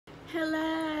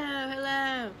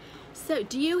Hello. So,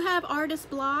 do you have artist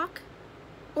block,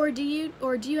 or do you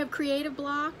have creative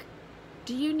block?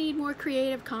 Do you need more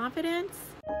creative confidence?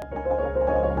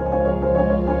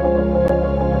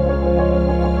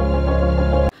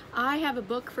 I have a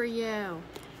book for you,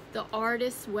 The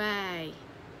Artist's Way.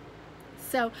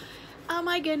 So, oh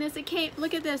my goodness, it came,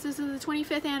 look at this. This is the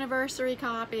 25th anniversary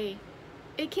copy.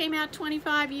 It came out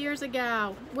 25 years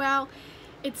ago. Well,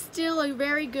 it's still a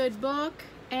very good book,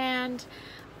 and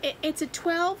it's a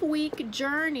 12-week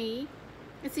journey.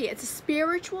 Let's see, it's a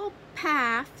spiritual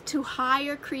path to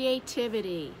higher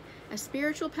creativity. A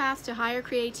spiritual path to higher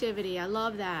creativity. I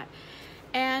love that.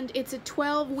 And it's a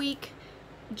 12-week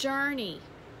journey.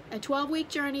 A 12-week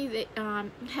journey that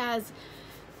has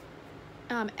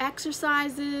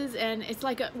exercises, and it's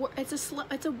like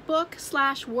it's a book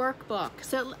slash workbook.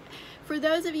 So for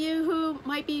those of you who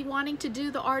might be wanting to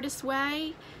do the Artist's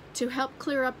Way to help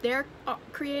clear up their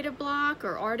creative block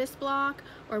or artist block,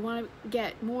 or want to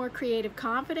get more creative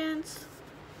confidence,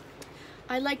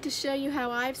 I'd like to show you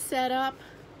how I've set up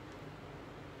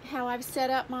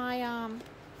my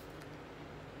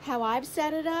how I've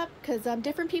set it up, because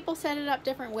different people set it up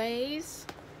different ways.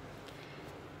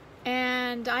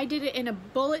 And I did it in a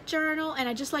bullet journal, and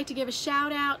I'd just like to give a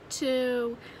shout out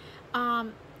to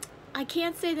I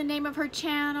can't say the name of her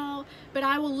channel, but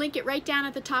I will link it right down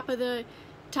at the top of the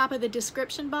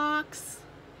description box.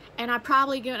 And I'm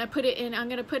probably gonna put it in, I'm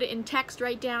gonna put it in text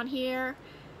right down here.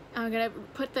 I'm gonna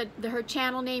put her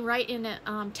channel name right in the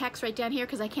text right down here,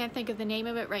 because I can't think of the name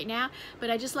of it right now.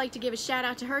 But I just like to give a shout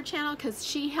out to her channel, because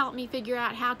she helped me figure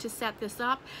out how to set this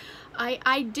up.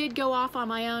 I did go off on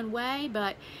my own way,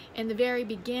 but in the very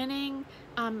beginning,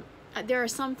 there are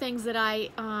some things that I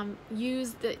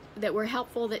used that were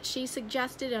helpful, that she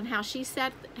suggested, on how she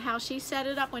set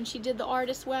it up when she did the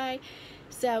Artist's Way.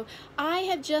 So I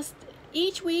have just,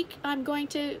 each week I'm going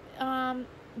to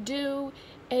do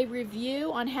a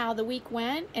review on how the week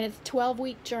went, and it's a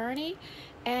 12-week journey.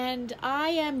 And I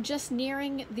am just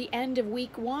nearing the end of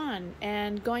week 1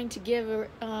 and going to give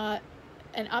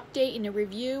an update and a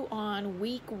review on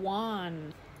week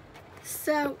 1.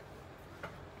 So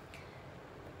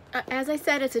as I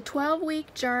said, it's a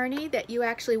 12-week journey that you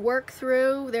actually work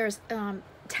through. There's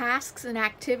tasks and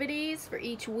activities for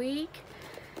each week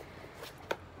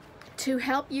to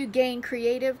help you gain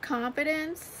creative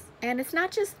confidence. And it's not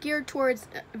just geared towards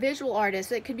visual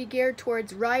artists. It could be geared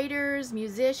towards writers,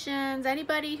 musicians,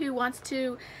 anybody who wants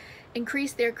to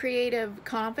increase their creative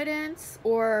confidence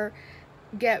or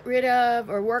get rid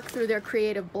of or work through their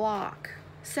creative block.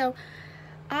 So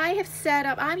I have set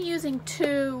up, I'm using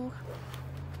two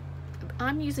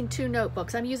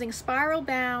notebooks. I'm using spiral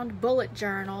bound bullet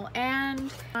journal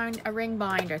and a ring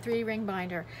binder, 3-ring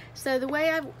binder. So the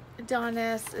way I've done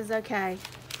this is, okay,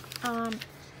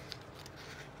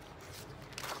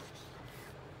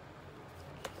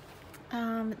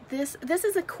 this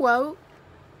is a quote.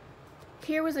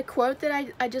 Here was a quote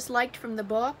that I just liked from the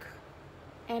book,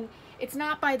 and it's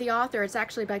not by the author, it's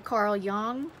actually by Carl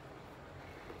Jung.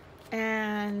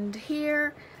 And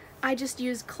here I just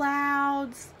use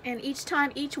clouds, and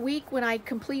each week when I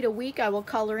complete a week, I will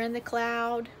color in the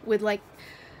cloud with like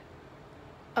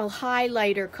a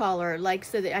highlighter color, like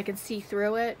so that I can see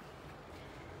through it.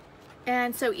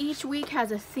 And so each week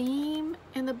has a theme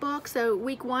in the book. So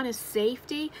week 1 is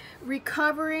safety,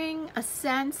 recovering a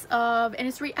sense of, and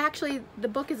it's actually the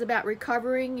book is about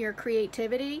recovering your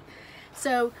creativity.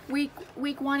 So week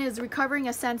 1 is recovering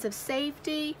a sense of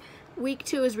safety. Week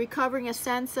 2 is recovering a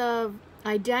sense of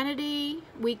identity.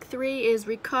 Week 3 is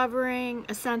recovering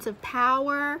a sense of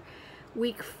power.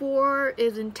 Week 4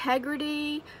 is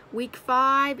integrity. Week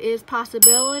 5 is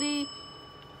possibility.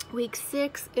 Week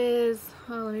 6 is,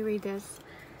 oh, let me read this,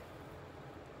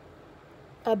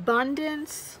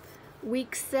 abundance.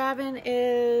 Week 7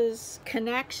 is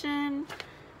connection.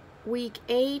 Week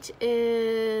 8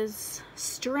 is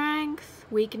strength.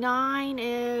 Week 9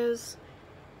 is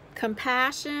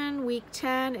compassion. Week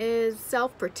 10 is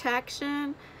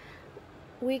self-protection.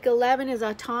 Week 11 is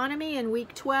autonomy, and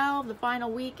week 12, the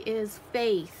final week, is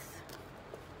faith.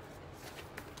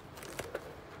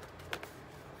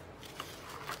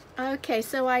 Okay,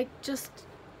 so I just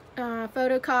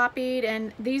photocopied,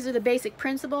 and these are the basic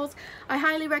principles. I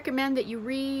highly recommend that you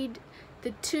read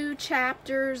the two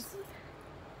chapters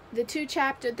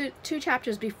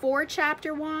before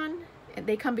chapter 1.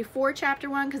 They come before chapter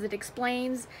 1 because it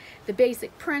explains the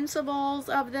basic principles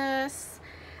of this.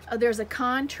 There's a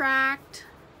contract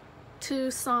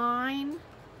to sign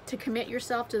to commit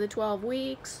yourself to the 12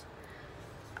 weeks.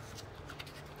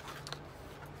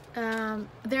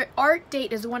 Their art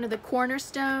date is one of the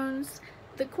cornerstones.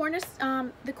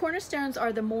 the cornerstones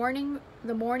are the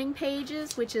morning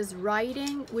pages, which is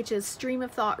writing, which is stream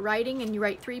of thought writing, and you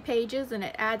write 3 pages, and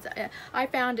it adds. I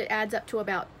found it adds up to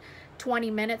about 20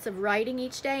 minutes of writing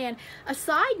each day. And a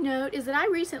side note is that I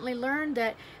recently learned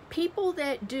that people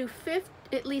that do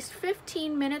at least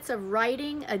 15 minutes of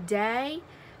writing a day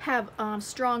have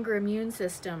stronger immune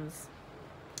systems.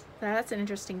 That's an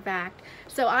interesting fact.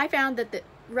 So I found that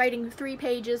writing 3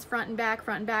 pages front and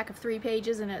back of 3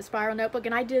 pages in a spiral notebook,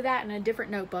 and I did that in a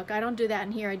different notebook. I don't do that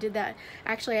in here. I did that,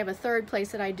 actually I have a third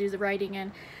place that I do the writing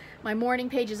in. My morning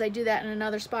pages, I do that in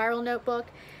another spiral notebook,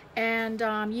 and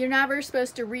you're never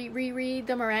supposed to reread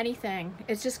them or anything.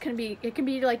 It's just it can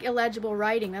be like illegible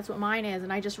writing. That's what mine is,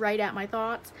 and I just write out my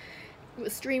thoughts,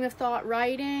 stream of thought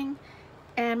writing,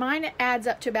 and mine adds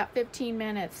up to about 15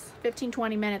 minutes,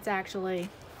 15-20 minutes actually.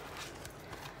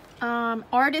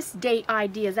 Artist date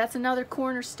ideas. That's another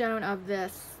cornerstone of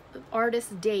this.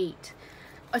 Artist date.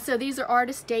 So these are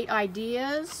artist date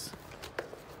ideas.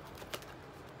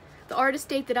 The artist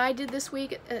date that I did this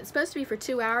week, it's supposed to be for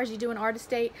 2 hours. You do an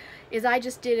artist date, is I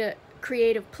just did a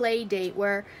creative play date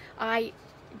where I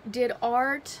did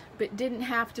art but didn't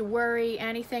have to worry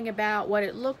anything about what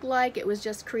it looked like. It was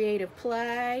just creative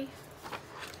play.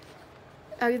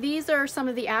 These are some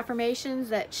of the affirmations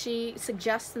that she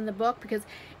suggests in the book, because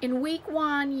in week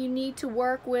 1 you need to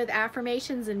work with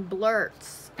affirmations and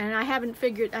blurts, and I haven't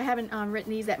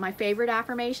written these at my favorite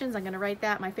affirmations. I'm going to write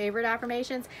that, my favorite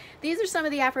affirmations. These are some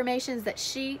of the affirmations that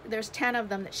there's 10 of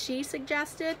them that she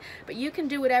suggested, but you can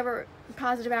do whatever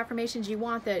positive affirmations you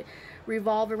want that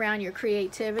revolve around your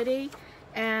creativity.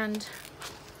 And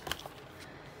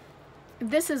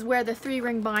this is where the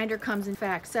 3-ring binder comes in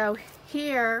effect. So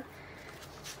here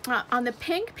on the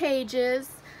pink pages,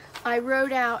 I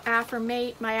wrote out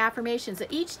my affirmations. So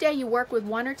each day you work with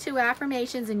 1 or 2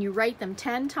 affirmations and you write them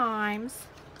 10 times.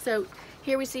 So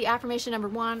here we see affirmation number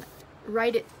 1,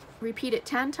 repeat it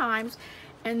 10 times.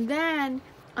 And then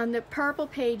on the purple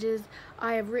pages,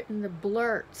 I have written the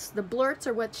blurts. The blurts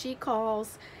are what she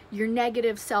calls your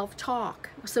negative self-talk.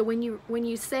 So when you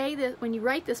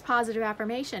write this positive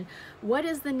affirmation, what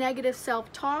is the negative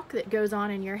self-talk that goes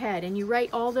on in your head? And you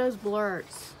write all those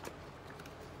blurts.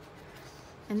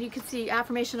 And you can see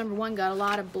affirmation number 1 got a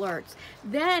lot of blurts.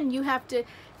 Then you have to,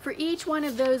 for each one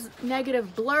of those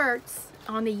negative blurts,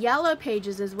 on the yellow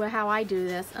pages is how I do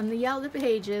this. On the yellow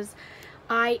pages,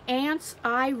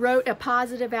 I wrote a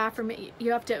positive affirmation.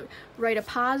 You have to write a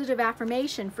positive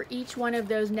affirmation for each one of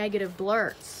those negative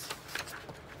blurts.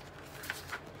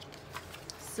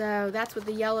 So that's what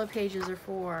the yellow pages are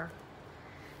for.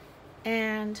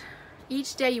 And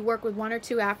each day you work with 1 or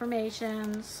 2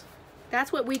 affirmations.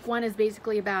 That's what week 1 is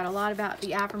basically about, a lot about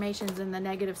the affirmations and the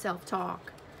negative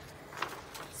self-talk.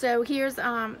 So here's,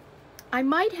 I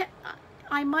might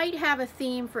have a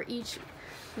theme for each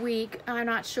week, I'm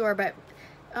not sure, but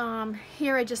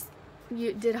here I just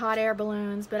did hot air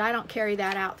balloons, but I don't carry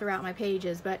that out throughout my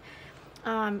pages. But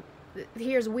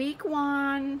here's week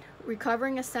 1,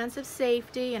 recovering a sense of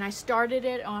safety, and I started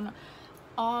it on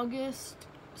August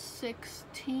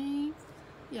 16th.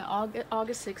 Yeah,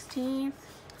 August 16th.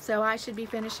 So I should be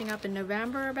finishing up in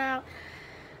November about.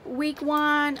 Week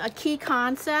 1, key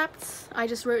concepts. I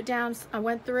just wrote down, I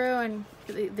went through and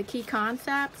the key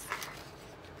concepts.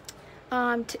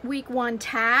 Week 1,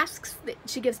 tasks.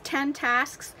 She gives 10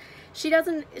 tasks. She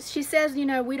says, you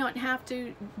know, we don't have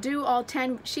to do all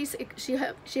 10. She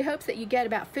hopes that you get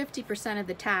about 50% of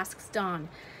the tasks done.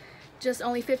 Just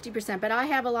only 50%, but I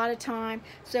have a lot of time,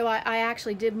 so I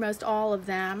actually did most all of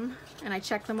them, and I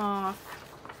checked them off.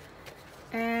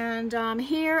 And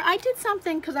here I did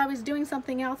something because I was doing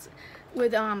something else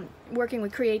with working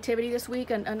with creativity this week,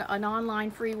 an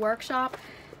online free workshop,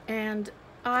 and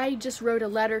I just wrote a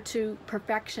letter to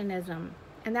perfectionism,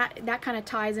 and that kind of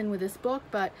ties in with this book,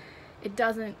 but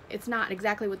it's not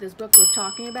exactly what this book was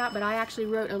talking about. But I actually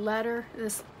wrote a letter.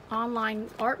 This online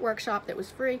art workshop that was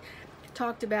free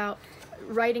talked about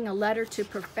writing a letter to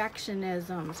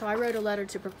perfectionism. So I wrote a letter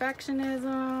to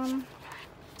perfectionism.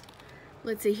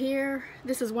 Let's see here.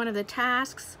 This is one of the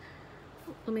tasks.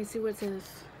 Let me see what it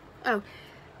says. Oh,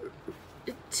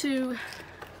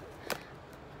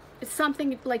 it's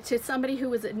something like to somebody who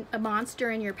was a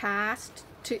monster in your past,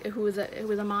 who was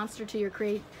a monster to your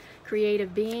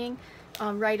creative being.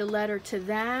 Write a letter to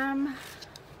them.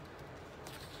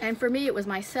 And for me, it was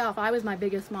myself. I was my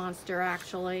biggest monster,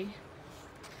 actually.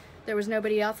 There was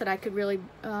nobody else that I could really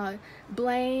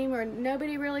blame, or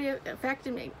nobody really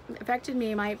affected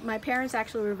me. My parents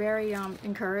actually were very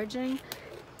encouraging.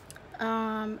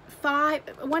 5,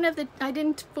 I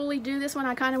didn't fully do this one.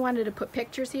 I kind of wanted to put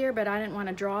pictures here, but I didn't want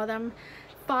to draw them.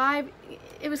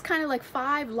 it was kind of like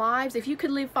 5 lives. If you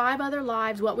could live 5 other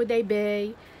lives, what would they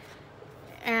be?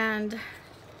 And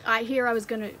I was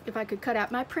gonna, if I could cut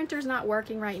out, my printer's not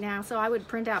working right now, so I would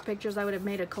print out pictures. I would have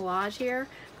made a collage here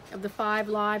of the 5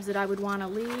 lives that I would want to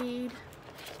lead.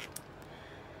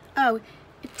 Oh,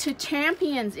 to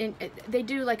champions, they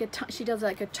do like she does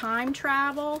like a time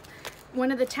travel.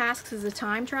 One of the tasks is a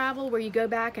time travel where you go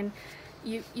back and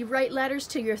you write letters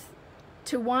to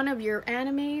one of your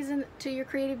enemies and to your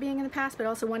creative being in the past, but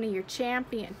also one of your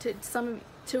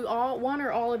one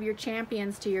or all of your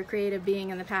champions to your creative being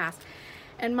in the past.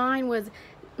 And mine was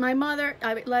my mother.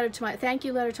 Thank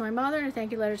you letter to my mother and a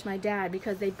thank you letter to my dad,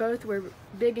 because they both were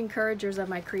big encouragers of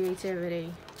my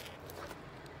creativity.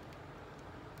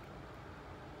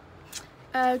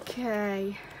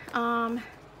 Okay.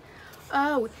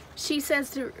 Oh, she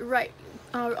says to write.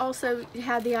 Also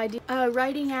had the idea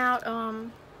writing out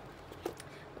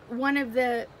one of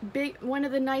the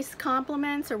nice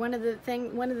compliments, or one of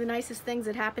the nicest things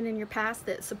that happened in your past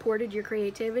that supported your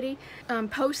creativity.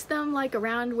 Post them like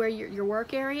around where your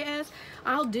work area is.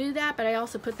 I'll do that, but I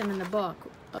also put them in the book.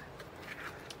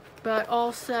 But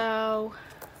also,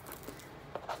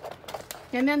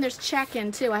 and then there's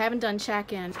check-in too. I haven't done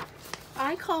check-in.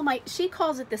 She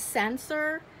calls it the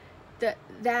censor,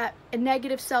 that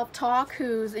negative self-talk,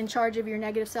 who's in charge of your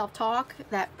negative self-talk,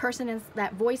 that person,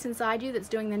 that voice inside you that's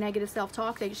doing the negative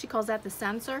self-talk. She calls that the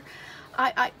censor.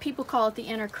 People call it the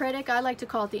inner critic. I like to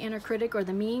call it the inner critic or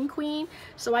the mean queen.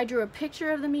 So I drew a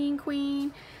picture of the mean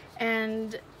queen,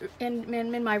 and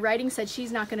in my writing said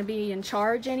she's not going to be in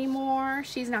charge anymore.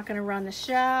 She's not going to run the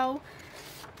show.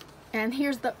 And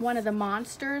here's one of the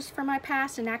monsters from my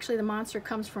past, and actually the monster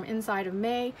comes from inside of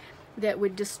me, that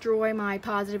would destroy my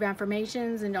positive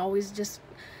affirmations and always just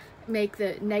make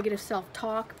the negative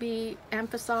self-talk be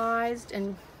emphasized,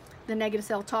 and the negative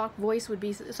self-talk voice would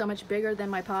be so much bigger than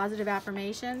my positive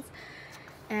affirmations.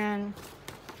 And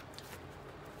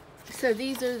so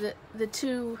these are the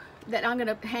 2 that I'm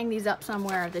going to hang these up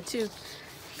somewhere, the 2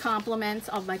 compliments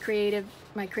of my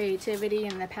creativity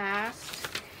in the past.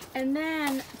 And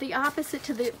then the opposite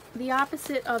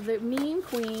of the mean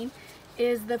queen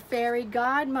is the fairy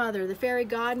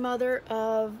godmother,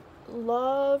 of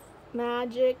love,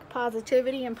 magic,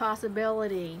 positivity, and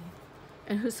possibility,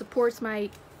 and who supports my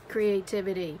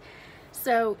creativity.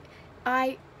 So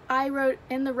I wrote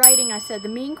in the writing, I said the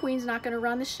mean queen's not going to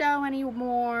run the show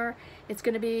anymore. It's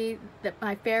going to be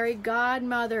my fairy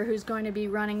godmother who's going to be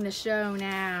running the show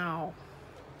now.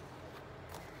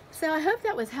 So I hope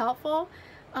that was helpful.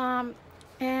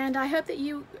 And I hope that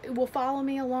you will follow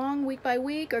me along week by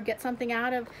week, or get something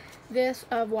out of this,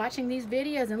 of watching these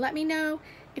videos. And let me know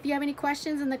if you have any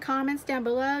questions in the comments down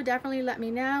below. Definitely let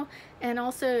me know. And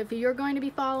also, if you're going to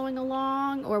be following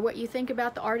along, or what you think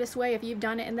about the artist way, if you've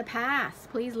done it in the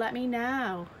past, please let me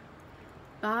know.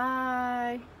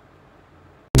 Bye.